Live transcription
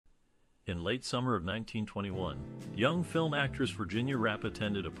In late summer of 1921, young film actress Virginia Rappe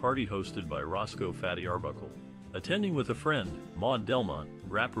attended a party hosted by Roscoe "Fatty" Arbuckle. Attending with a friend, Maud Delmont,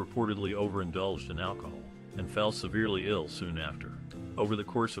 Rappe reportedly overindulged in alcohol and fell severely ill soon after. Over the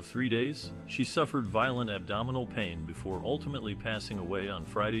course of 3 days, she suffered violent abdominal pain before ultimately passing away on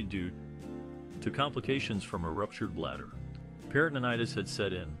Friday due to complications from a ruptured bladder. Peritonitis had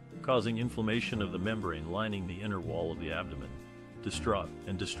set in, causing inflammation of the membrane lining the inner wall of the abdomen. Distraught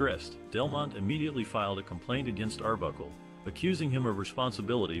and distressed, Delmont immediately filed a complaint against Arbuckle, accusing him of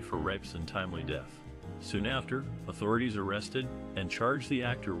responsibility for Rappe's untimely death. Soon after, authorities arrested and charged the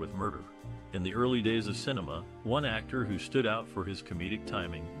actor with murder. In the early days of cinema, one actor who stood out for his comedic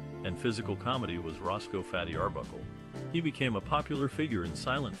timing and physical comedy was Roscoe "Fatty" Arbuckle. He became a popular figure in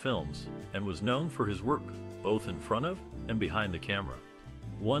silent films and was known for his work, both in front of and behind the camera.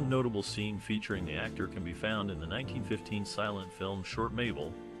 One notable scene featuring the actor can be found in the 1915 silent film short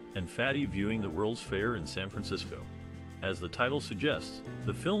Mabel and Fatty viewing the World's Fair in San Francisco. As the title suggests,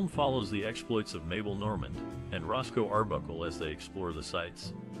 the film follows the exploits of Mabel Normand and Roscoe Arbuckle as they explore the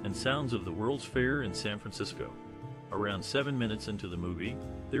sights and sounds of the World's Fair in San Francisco. Around 7 minutes into the movie,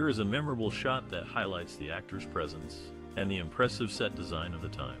 there is a memorable shot that highlights the actor's presence and the impressive set design of the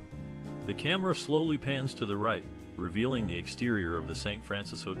time. The camera slowly pans to the right, revealing the exterior of the St.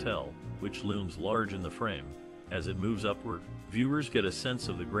 Francis Hotel, which looms large in the frame. As it moves upward, viewers get a sense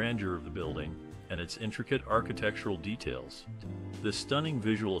of the grandeur of the building and its intricate architectural details. This stunning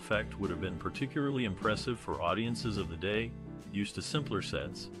visual effect would have been particularly impressive for audiences of the day, used to simpler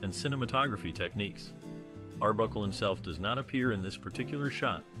sets and cinematography techniques. Arbuckle himself does not appear in this particular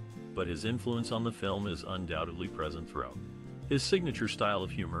shot, but his influence on the film is undoubtedly present throughout. His signature style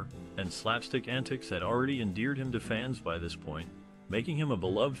of humor and slapstick antics had already endeared him to fans by this point, making him a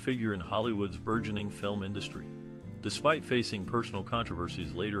beloved figure in Hollywood's burgeoning film industry. Despite facing personal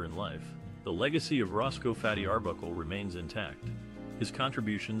controversies later in life, the legacy of Roscoe "Fatty" Arbuckle remains intact. His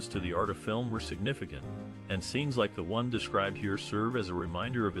contributions to the art of film were significant, and scenes like the one described here serve as a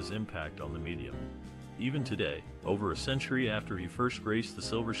reminder of his impact on the medium. Even today, over a century after he first graced the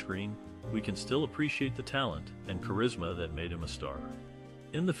silver screen, we can still appreciate the talent and charisma that made him a star.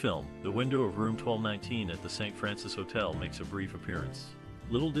 In the film, the window of room 1219 at the St. Francis Hotel makes a brief appearance.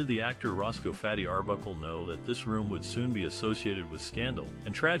 Little did the actor Roscoe "Fatty" Arbuckle know that this room would soon be associated with scandal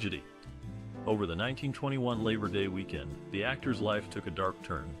and tragedy. Over the 1921 Labor Day weekend, the actor's life took a dark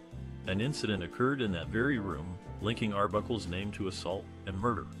turn. An incident occurred in that very room, linking Arbuckle's name to assault and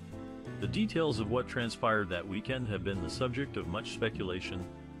murder. The details of what transpired that weekend have been the subject of much speculation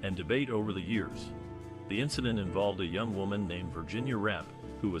and debate over the years. The incident involved a young woman named Virginia Rappe,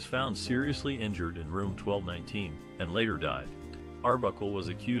 who was found seriously injured in room 1219 and later died. Arbuckle was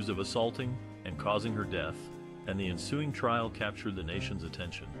accused of assaulting and causing her death, and the ensuing trial captured the nation's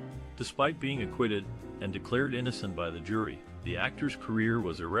attention. Despite being acquitted and declared innocent by the jury, the actor's career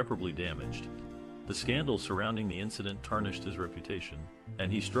was irreparably damaged. The scandal surrounding the incident tarnished his reputation,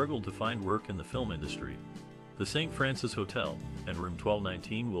 and he struggled to find work in the film industry. The St. Francis Hotel and room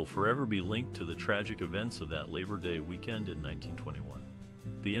 1219 will forever be linked to the tragic events of that Labor Day weekend in 1921.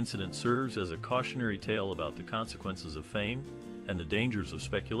 The incident serves as a cautionary tale about the consequences of fame and the dangers of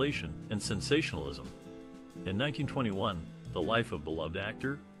speculation and sensationalism. In 1921, the life of beloved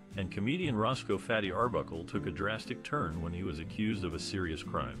actor and comedian Roscoe "Fatty" Arbuckle took a drastic turn when he was accused of a serious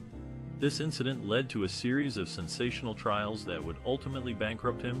crime. This incident led to a series of sensational trials that would ultimately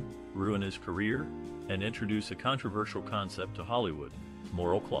bankrupt him, ruin his career, and introduce a controversial concept to Hollywood: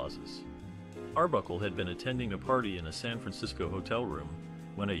 moral clauses. Arbuckle had been attending a party in a San Francisco hotel room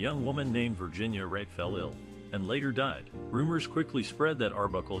when a young woman named Virginia Rappe fell ill and later died. Rumors quickly spread that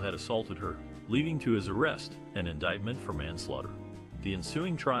Arbuckle had assaulted her, leading to his arrest and indictment for manslaughter. The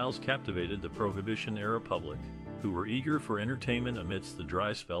ensuing trials captivated the Prohibition-era public, who were eager for entertainment amidst the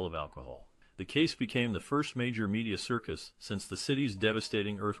dry spell of alcohol. The case became the first major media circus since the city's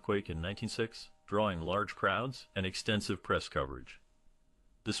devastating earthquake in 1906, drawing large crowds and extensive press coverage.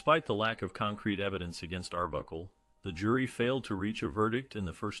 Despite the lack of concrete evidence against Arbuckle, the jury failed to reach a verdict in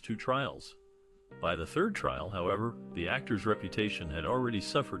the first 2 trials. By the third trial, however, the actor's reputation had already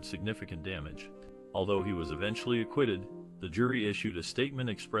suffered significant damage. Although he was eventually acquitted, the jury issued a statement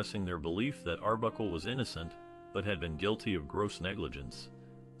expressing their belief that Arbuckle was innocent, but had been guilty of gross negligence.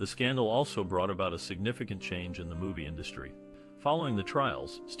 The scandal also brought about a significant change in the movie industry. Following the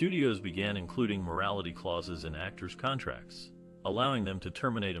trials, studios began including morality clauses in actors' contracts, allowing them to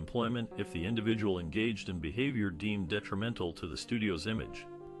terminate employment if the individual engaged in behavior deemed detrimental to the studio's image.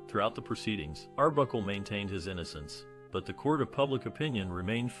 Throughout the proceedings, Arbuckle maintained his innocence, but the court of public opinion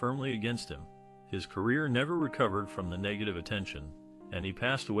remained firmly against him. His career never recovered from the negative attention, and he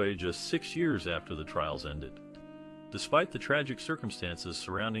passed away just 6 years after the trials ended. Despite the tragic circumstances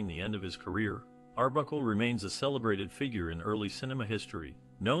surrounding the end of his career, Arbuckle remains a celebrated figure in early cinema history,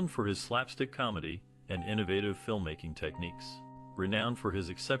 known for his slapstick comedy and innovative filmmaking techniques. Renowned for his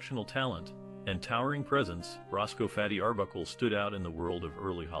exceptional talent and towering presence, Roscoe "Fatty" Arbuckle stood out in the world of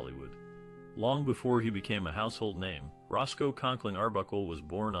early Hollywood. Long before he became a household name, Roscoe Conkling Arbuckle was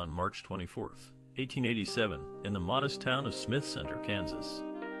born on March 24, 1887, in the modest town of Smith Center, Kansas.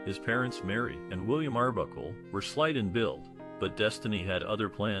 His parents, Mary and William Arbuckle, were slight in build, but destiny had other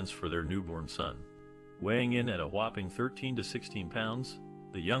plans for their newborn son. Weighing in at a whopping 13 to 16 pounds,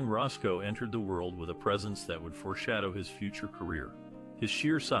 the young Roscoe entered the world with a presence that would foreshadow his future career. His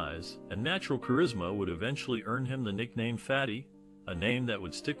sheer size and natural charisma would eventually earn him the nickname Fatty, a name that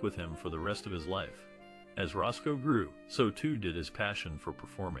would stick with him for the rest of his life. As Roscoe grew, so too did his passion for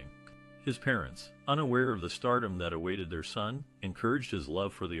performing. His parents, unaware of the stardom that awaited their son, encouraged his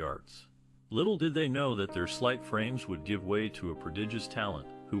love for the arts. Little did they know that their slight frames would give way to a prodigious talent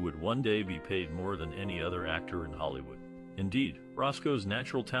who would one day be paid more than any other actor in Hollywood. Indeed, Roscoe's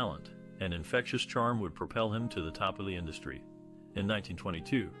natural talent and infectious charm would propel him to the top of the industry. In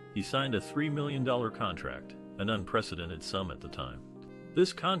 1922, he signed a $3 million contract, an unprecedented sum at the time.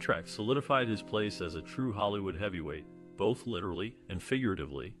 This contract solidified his place as a true Hollywood heavyweight, both literally and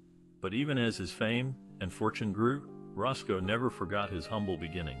figuratively. But even as his fame and fortune grew, Roscoe never forgot his humble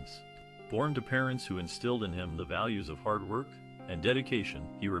beginnings. Born to parents who instilled in him the values of hard work and dedication,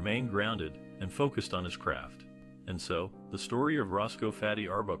 he remained grounded and focused on his craft. And so, the story of Roscoe "Fatty"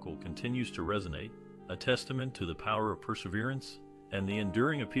 Arbuckle continues to resonate, a testament to the power of perseverance and the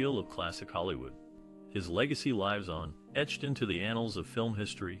enduring appeal of classic Hollywood. His legacy lives on, etched into the annals of film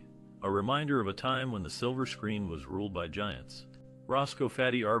history, a reminder of a time when the silver screen was ruled by giants. Roscoe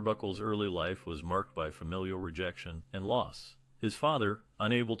 "Fatty" Arbuckle's early life was marked by familial rejection and loss. His father,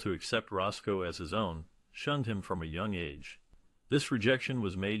 unable to accept Roscoe as his own, shunned him from a young age. This rejection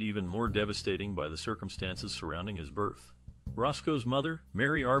was made even more devastating by the circumstances surrounding his birth. Roscoe's mother,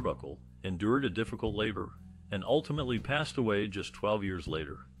 Mary Arbuckle, endured a difficult labor and ultimately passed away just 12 years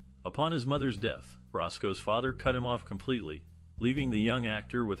later. Upon his mother's death, Roscoe's father cut him off completely, leaving the young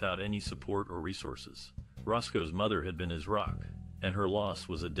actor without any support or resources. Roscoe's mother had been his rock, and her loss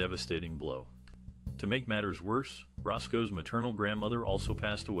was a devastating blow. To make matters worse, Roscoe's maternal grandmother also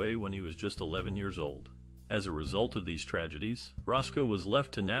passed away when he was just 11 years old. As a result of these tragedies, Roscoe was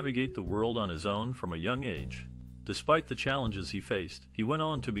left to navigate the world on his own from a young age. Despite the challenges he faced, he went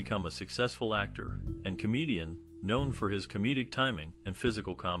on to become a successful actor and comedian, known for his comedic timing and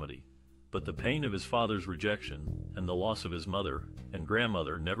physical comedy. But the pain of his father's rejection and the loss of his mother and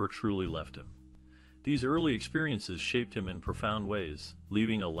grandmother never truly left him. These early experiences shaped him in profound ways,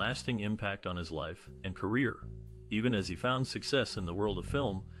 leaving a lasting impact on his life and career. Even as he found success in the world of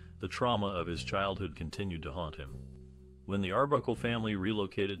film, the trauma of his childhood continued to haunt him. When the Arbuckle family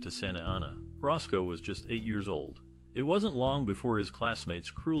relocated to Santa Ana, Roscoe was just 8 years old. It wasn't long before his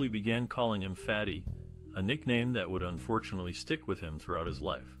classmates cruelly began calling him Fatty, a nickname that would unfortunately stick with him throughout his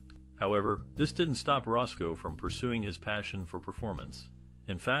life. However, this didn't stop Roscoe from pursuing his passion for performance.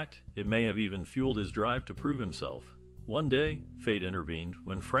 In fact, it may have even fueled his drive to prove himself. One day, fate intervened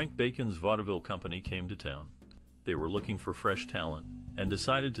when Frank Bacon's vaudeville company came to town. They were looking for fresh talent and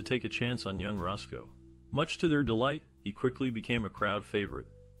decided to take a chance on young Roscoe. Much to their delight, he quickly became a crowd favorite,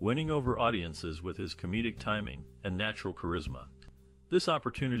 winning over audiences with his comedic timing and natural charisma. This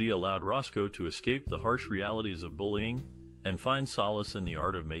opportunity allowed Roscoe to escape the harsh realities of bullying and find solace in the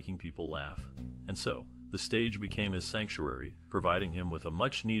art of making people laugh. And so, the stage became his sanctuary, providing him with a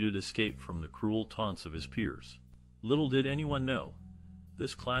much-needed escape from the cruel taunts of his peers. Little did anyone know,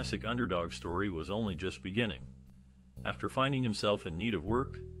 this classic underdog story was only just beginning. After finding himself in need of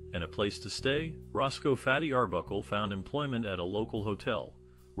work and a place to stay, Roscoe "Fatty" Arbuckle found employment at a local hotel,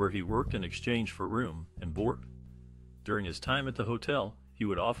 where he worked in exchange for room and board. During his time at the hotel, he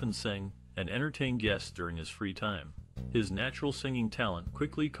would often sing and entertain guests during his free time. His natural singing talent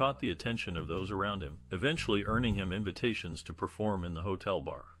quickly caught the attention of those around him, eventually earning him invitations to perform in the hotel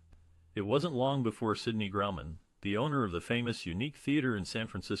bar. It wasn't long before Sidney Grauman, the owner of the famous Unique Theater in San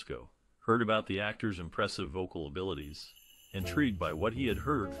Francisco, heard about the actor's impressive vocal abilities. Intrigued by what he had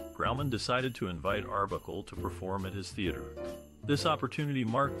heard, Grauman decided to invite Arbuckle to perform at his theater. This opportunity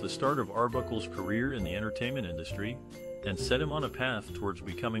marked the start of Arbuckle's career in the entertainment industry and set him on a path towards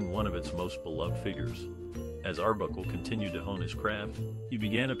becoming one of its most beloved figures. As Arbuckle continued to hone his craft, he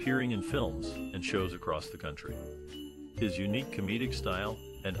began appearing in films and shows across the country. His unique comedic style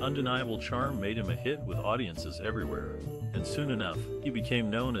and undeniable charm made him a hit with audiences everywhere. And soon enough, he became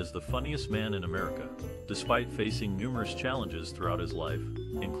known as the funniest man in America. Despite facing numerous challenges throughout his life,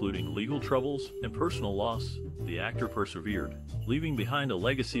 including legal troubles and personal loss, the actor persevered, leaving behind a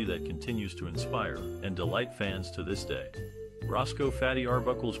legacy that continues to inspire and delight fans to this day. Roscoe "Fatty"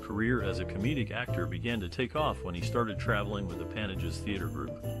 Arbuckle's career as a comedic actor began to take off when he started traveling with the Pantages Theater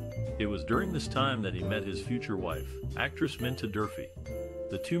Group. It was during this time that he met his future wife, actress Minta Durfee.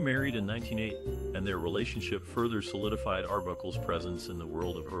 The two married in 1908, and their relationship further solidified Arbuckle's presence in the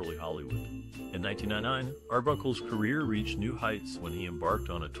world of early Hollywood. In 1999, Arbuckle's career reached new heights when he embarked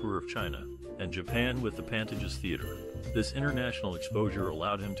on a tour of China and Japan with the Pantages Theater. This international exposure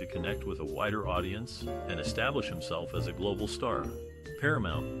allowed him to connect with a wider audience and establish himself as a global star.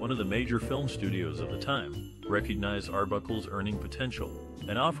 Paramount, one of the major film studios of the time, recognized Arbuckle's earning potential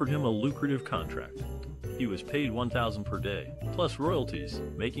and offered him a lucrative contract. He was paid $1,000 per day, plus royalties,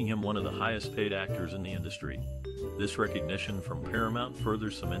 making him one of the highest-paid actors in the industry. This recognition from Paramount further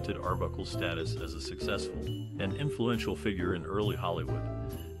cemented Arbuckle's status as a successful and influential figure in early Hollywood.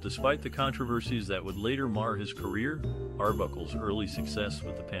 Despite the controversies that would later mar his career, Arbuckle's early success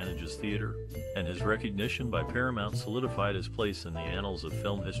with the Pantages Theater and his recognition by Paramount solidified his place in the annals of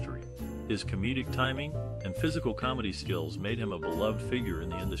film history. His comedic timing and physical comedy skills made him a beloved figure in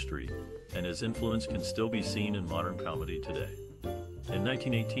the industry, and his influence can still be seen in modern comedy today. In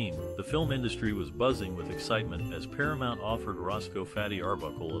 1918, the film industry was buzzing with excitement as Paramount offered Roscoe "Fatty"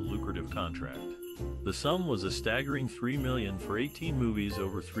 Arbuckle a lucrative contract. The sum was a staggering $3 million for 18 movies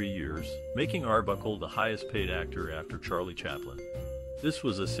over 3 years, making Arbuckle the highest-paid actor after Charlie Chaplin. This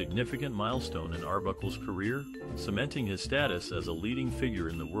was a significant milestone in Arbuckle's career, cementing his status as a leading figure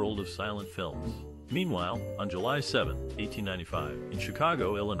in the world of silent films. Meanwhile, on July 7, 1895, in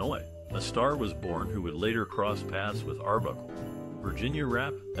Chicago, Illinois, a star was born who would later cross paths with Arbuckle. Virginia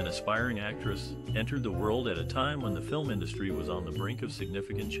Rappe, an aspiring actress, entered the world at a time when the film industry was on the brink of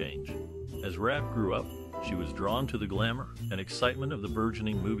significant change. As Rappe grew up, she was drawn to the glamour and excitement of the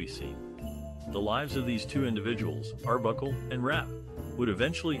burgeoning movie scene. The lives of these two individuals, Arbuckle and Rappe, would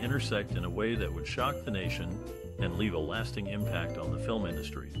eventually intersect in a way that would shock the nation and leave a lasting impact on the film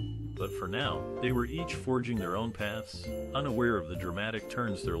industry. But for now, they were each forging their own paths, unaware of the dramatic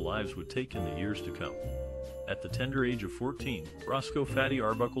turns their lives would take in the years to come. At the tender age of 14, Roscoe "Fatty"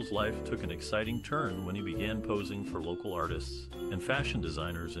 Arbuckle's life took an exciting turn when he began posing for local artists and fashion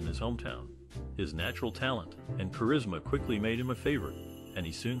designers in his hometown. His natural talent and charisma quickly made him a favorite, and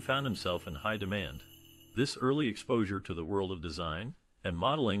he soon found himself in high demand. This early exposure to the world of design and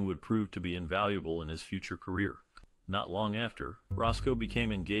modeling would prove to be invaluable in his future career. Not long after, Roscoe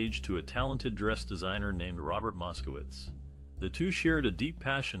became engaged to a talented dress designer named Robert Moskowitz. The two shared a deep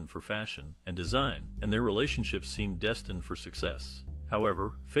passion for fashion and design, and their relationship seemed destined for success.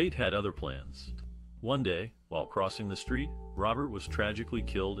 However, fate had other plans. One day, while crossing the street, Robert was tragically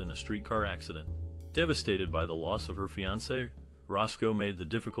killed in a streetcar accident. Devastated by the loss of her fiancé, Roscoe made the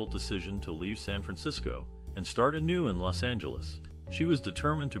difficult decision to leave San Francisco and start anew in Los Angeles. She was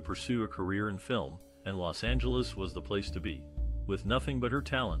determined to pursue a career in film, and Los Angeles was the place to be. With nothing but her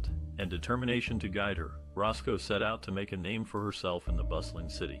talent and determination to guide her, Roscoe set out to make a name for herself in the bustling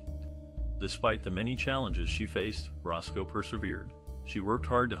city. Despite the many challenges she faced, Roscoe persevered. She worked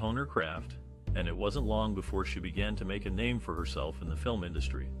hard to hone her craft, and it wasn't long before she began to make a name for herself in the film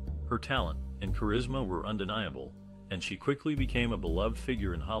industry. Her talent and charisma were undeniable, and she quickly became a beloved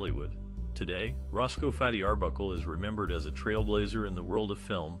figure in Hollywood. Today, Roscoe "Fatty" Arbuckle is remembered as a trailblazer in the world of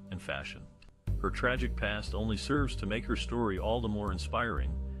film and fashion. Her tragic past only serves to make her story all the more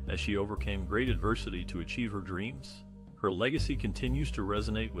inspiring, as she overcame great adversity to achieve her dreams. Her legacy continues to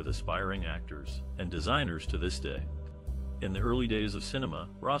resonate with aspiring actors and designers to this day. In the early days of cinema,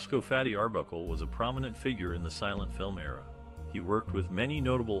 Roscoe "Fatty" Arbuckle was a prominent figure in the silent film era. He worked with many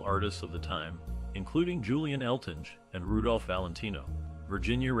notable artists of the time, including Julian Eltinge and Rudolph Valentino.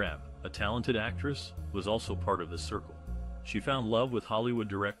 Virginia Rappe, a talented actress, was also part of this circle. She found love with Hollywood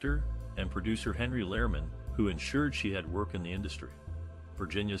director and producer Henry Lehrman, who ensured she had work in the industry.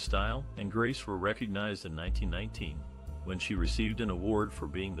 Virginia's style and grace were recognized in 1919 when she received an award for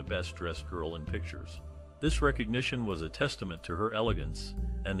being the best-dressed girl in pictures. This recognition was a testament to her elegance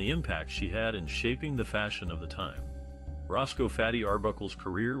and the impact she had in shaping the fashion of the time. Roscoe "Fatty" Arbuckle's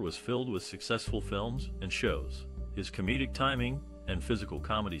career was filled with successful films and shows. His comedic timing and physical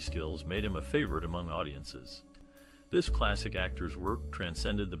comedy skills made him a favorite among audiences. This classic actor's work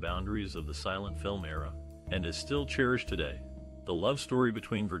transcended the boundaries of the silent film era and is still cherished today. The love story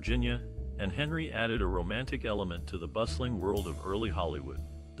between Virginia and Henry added a romantic element to the bustling world of early Hollywood.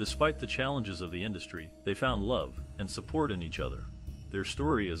 Despite the challenges of the industry, they found love and support in each other. Their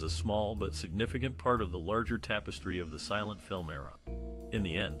story is a small but significant part of the larger tapestry of the silent film era. In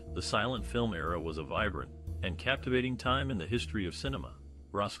the end, the silent film era was a vibrant and captivating time in the history of cinema.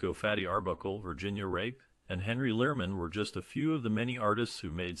 Roscoe "Fatty" Arbuckle, Virginia Rappe, and Henry Lehrman were just a few of the many artists who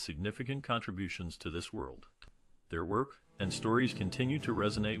made significant contributions to this world. Their work and stories continue to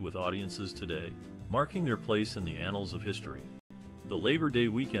resonate with audiences today, marking their place in the annals of history. The Labor Day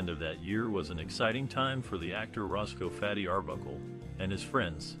weekend of that year was an exciting time for the actor Roscoe "Fatty" Arbuckle and his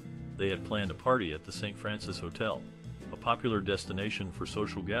friends. They had planned a party at the St. Francis Hotel, a popular destination for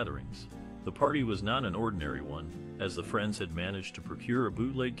social gatherings. The party was not an ordinary one, as the friends had managed to procure a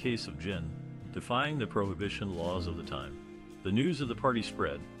bootleg case of gin, defying the prohibition laws of the time. The news of the party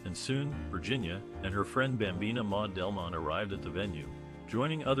spread, and soon, Virginia and her friend Bambina Maud Delmont arrived at the venue,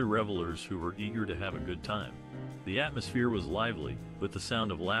 joining other revelers who were eager to have a good time. The atmosphere was lively, with the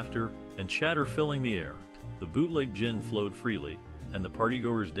sound of laughter and chatter filling the air. The bootleg gin flowed freely, and the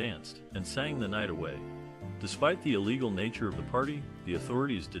partygoers danced and sang the night away. Despite the illegal nature of the party, the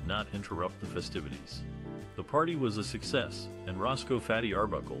authorities did not interrupt the festivities. The party was a success, and Roscoe "Fatty"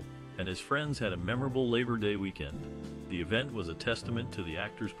 Arbuckle and his friends had a memorable Labor Day weekend. The event was a testament to the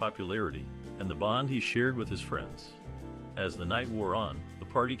actor's popularity and the bond he shared with his friends. As the night wore on, the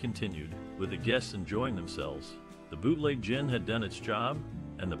party continued, with the guests enjoying themselves. The bootleg gin had done its job,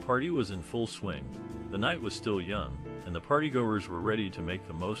 and the party was in full swing. The night was still young, and the partygoers were ready to make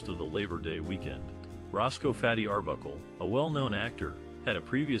the most of the Labor Day weekend. Roscoe "Fatty" Arbuckle, a well-known actor, had a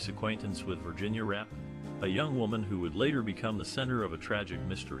previous acquaintance with Virginia Rappe, a young woman who would later become the center of a tragic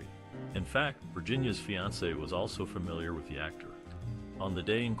mystery. In fact, Virginia's fiancé was also familiar with the actor. On the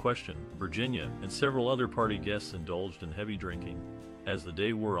day in question, Virginia and several other party guests indulged in heavy drinking. As the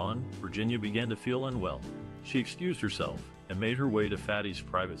day wore on, Virginia began to feel unwell. She excused herself and made her way to Fatty's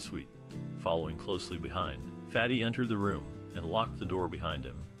private suite. Following closely behind, Fatty entered the room and locked the door behind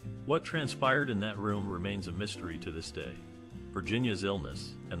him. What transpired in that room remains a mystery to this day. Virginia's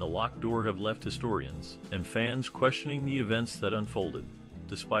illness and the locked door have left historians and fans questioning the events that unfolded.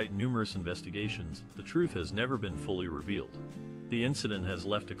 Despite numerous investigations, the truth has never been fully revealed. The incident has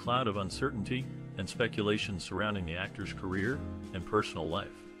left a cloud of uncertainty and speculation surrounding the actor's career and personal life.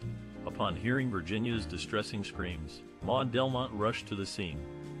 Upon hearing Virginia's distressing screams, Maud Delmont rushed to the scene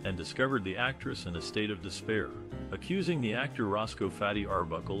and discovered the actress in a state of despair, accusing the actor Roscoe "Fatty"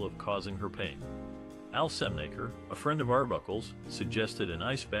 Arbuckle of causing her pain. Al Semnaker, a friend of Arbuckle's, suggested an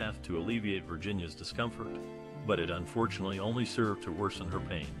ice bath to alleviate Virginia's discomfort, but it unfortunately only served to worsen her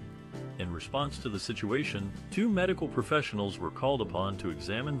pain. In response to the situation, two medical professionals were called upon to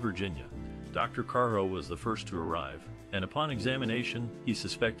examine Virginia. Dr. Carho was the first to arrive, and upon examination, he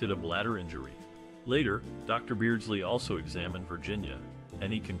suspected a bladder injury. Later, Dr. Beardsley also examined Virginia,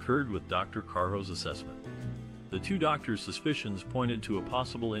 and he concurred with Dr. Carho's assessment. The two doctors' suspicions pointed to a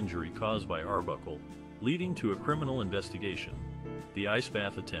possible injury caused by Arbuckle, leading to a criminal investigation. The ice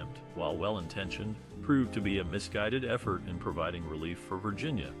bath attempt, while well-intentioned, proved to be a misguided effort in providing relief for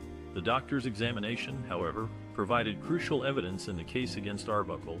Virginia. The doctor's examination, however, provided crucial evidence in the case against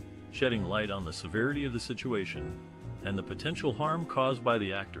Arbuckle, shedding light on the severity of the situation and the potential harm caused by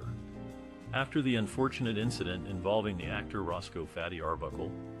the actor. After the unfortunate incident involving the actor Roscoe "Fatty"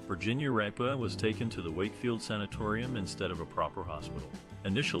 Arbuckle, Virginia Rappe was taken to the Wakefield Sanatorium instead of a proper hospital.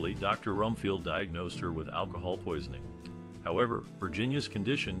 Initially, Dr. Rumfield diagnosed her with alcohol poisoning. However, Virginia's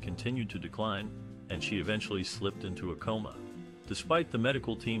condition continued to decline, and she eventually slipped into a coma. Despite the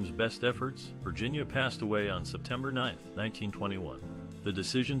medical team's best efforts, Virginia passed away on September 9, 1921. The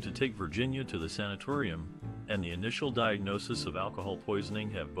decision to take Virginia to the sanatorium and the initial diagnosis of alcohol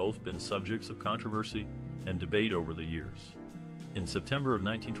poisoning have both been subjects of controversy and debate over the years. In September of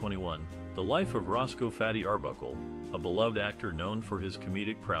 1921, the life of Roscoe "Fatty" Arbuckle, a beloved actor known for his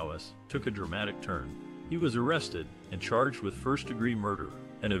comedic prowess, took a dramatic turn. He was arrested and charged with first-degree murder,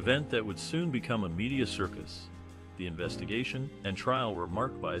 an event that would soon become a media circus. The investigation and trial were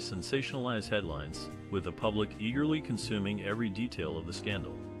marked by sensationalized headlines, with the public eagerly consuming every detail of the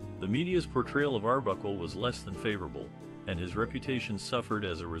scandal. The media's portrayal of Arbuckle was less than favorable, and his reputation suffered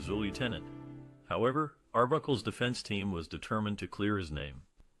as a resolute tenant. However, Arbuckle's defense team was determined to clear his name.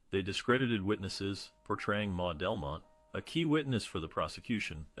 They discredited witnesses, portraying Maud Delmont, a key witness for the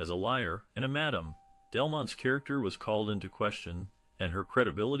prosecution, as a liar and a madam. Delmont's character was called into question, and her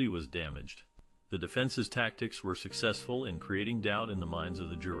credibility was damaged. The defense's tactics were successful in creating doubt in the minds of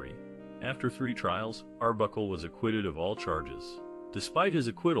the jury. After 3 trials, Arbuckle was acquitted of all charges. Despite his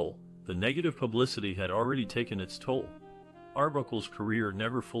acquittal, the negative publicity had already taken its toll. Arbuckle's career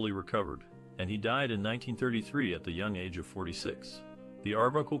never fully recovered, and he died in 1933 at the young age of 46. The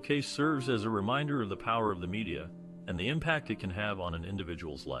Arbuckle case serves as a reminder of the power of the media and the impact it can have on an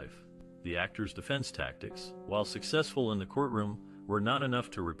individual's life. The actor's defense tactics, while successful in the courtroom, were not enough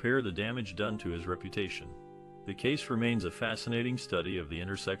to repair the damage done to his reputation. The case remains a fascinating study of the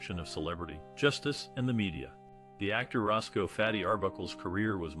intersection of celebrity, justice, and the media. The actor Roscoe "Fatty" Arbuckle's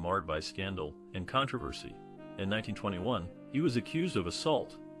career was marred by scandal and controversy. In 1921, he was accused of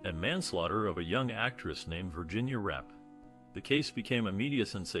assault and manslaughter of a young actress named Virginia Rappe. The case became a media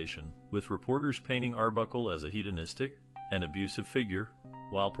sensation, with reporters painting Arbuckle as a hedonistic and abusive figure,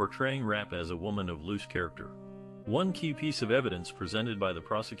 while portraying Rappe as a woman of loose character. One key piece of evidence presented by the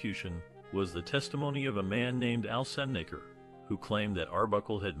prosecution was the testimony of a man named Al Semnaker, who claimed that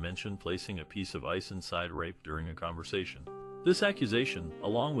Arbuckle had mentioned placing a piece of ice inside Rappe during a conversation. This accusation,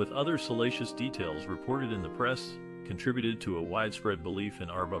 along with other salacious details reported in the press, contributed to a widespread belief in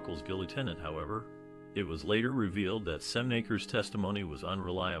Arbuckle's guilty. However, it was later revealed that Semnaker's testimony was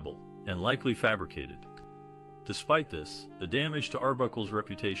unreliable and likely fabricated. Despite this, the damage to Arbuckle's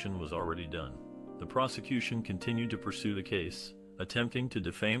reputation was already done. The prosecution continued to pursue the case, attempting to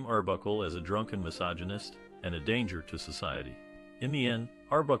defame Arbuckle as a drunken misogynist and a danger to society. In the end,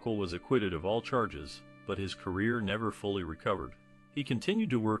 Arbuckle was acquitted of all charges, but his career never fully recovered. He continued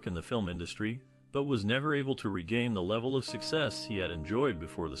to work in the film industry, but was never able to regain the level of success he had enjoyed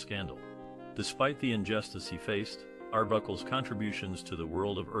before the scandal. Despite the injustice he faced, Arbuckle's contributions to the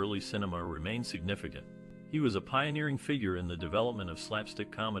world of early cinema remain significant. He was a pioneering figure in the development of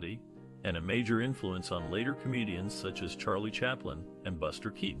slapstick comedy, and a major influence on later comedians such as Charlie Chaplin and Buster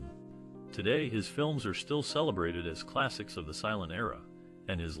Keaton. Today, his films are still celebrated as classics of the silent era,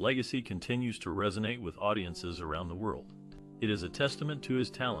 and his legacy continues to resonate with audiences around the world. It is a testament to his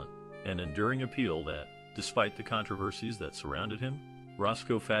talent and enduring appeal that, despite the controversies that surrounded him,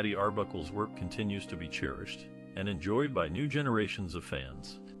 Roscoe "Fatty" Arbuckle's work continues to be cherished and enjoyed by new generations of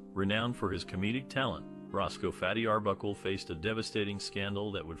fans. Renowned for his comedic talent, Roscoe "Fatty" Arbuckle faced a devastating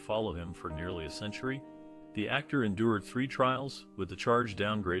scandal that would follow him for nearly a century. The actor endured 3 trials, with the charge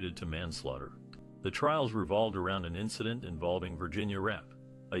downgraded to manslaughter. The trials revolved around an incident involving Virginia Rappe,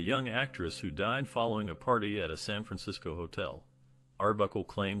 a young actress who died following a party at a San Francisco hotel. Arbuckle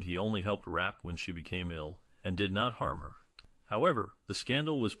claimed he only helped Rappe when she became ill and did not harm her. However, the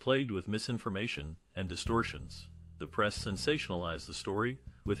scandal was plagued with misinformation and distortions. The press sensationalized the story,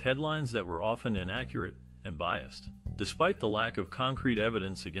 with headlines that were often inaccurate and biased. Despite the lack of concrete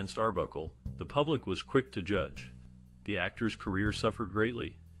evidence against Arbuckle, the public was quick to judge. The actor's career suffered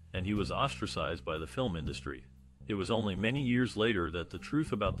greatly, and he was ostracized by the film industry. It was only many years later that the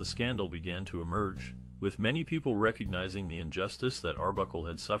truth about the scandal began to emerge, with many people recognizing the injustice that Arbuckle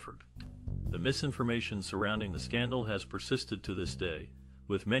had suffered. The misinformation surrounding the scandal has persisted to this day,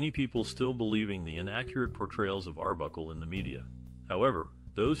 with many people still believing the inaccurate portrayals of Arbuckle in the media. However,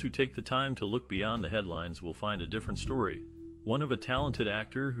 those who take the time to look beyond the headlines will find a different story, one of a talented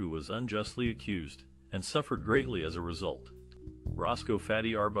actor who was unjustly accused and suffered greatly as a result. Roscoe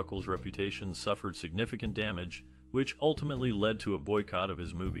 "Fatty" Arbuckle's reputation suffered significant damage, which ultimately led to a boycott of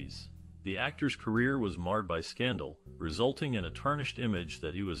his movies. The actor's career was marred by scandal, resulting in a tarnished image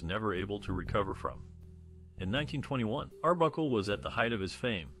that he was never able to recover from. In 1921, Arbuckle was at the height of his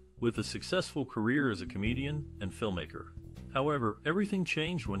fame, with a successful career as a comedian and filmmaker. However, everything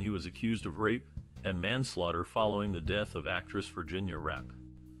changed when he was accused of rape and manslaughter following the death of actress Virginia Rappe.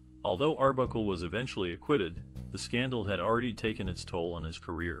 Although Arbuckle was eventually acquitted, the scandal had already taken its toll on his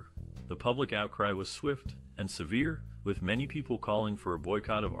career. The public outcry was swift and severe, with many people calling for a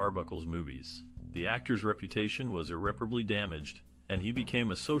boycott of Arbuckle's movies. The actor's reputation was irreparably damaged, and he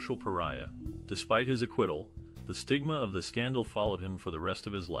became a social pariah. Despite his acquittal, the stigma of the scandal followed him for the rest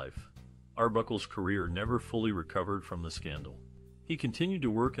of his life. Arbuckle's career never fully recovered from the scandal. He continued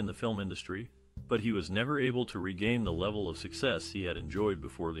to work in the film industry, but he was never able to regain the level of success he had enjoyed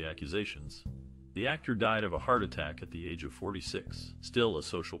before the accusations. The actor died of a heart attack at the age of 46, still a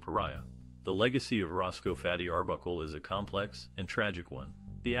social pariah. The legacy of Roscoe "Fatty" Arbuckle is a complex and tragic one.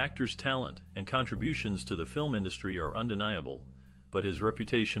 The actor's talent and contributions to the film industry are undeniable, but his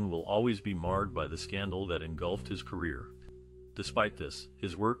reputation will always be marred by the scandal that engulfed his career. Despite this,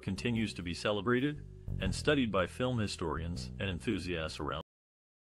 his work continues to be celebrated and studied by film historians and enthusiasts around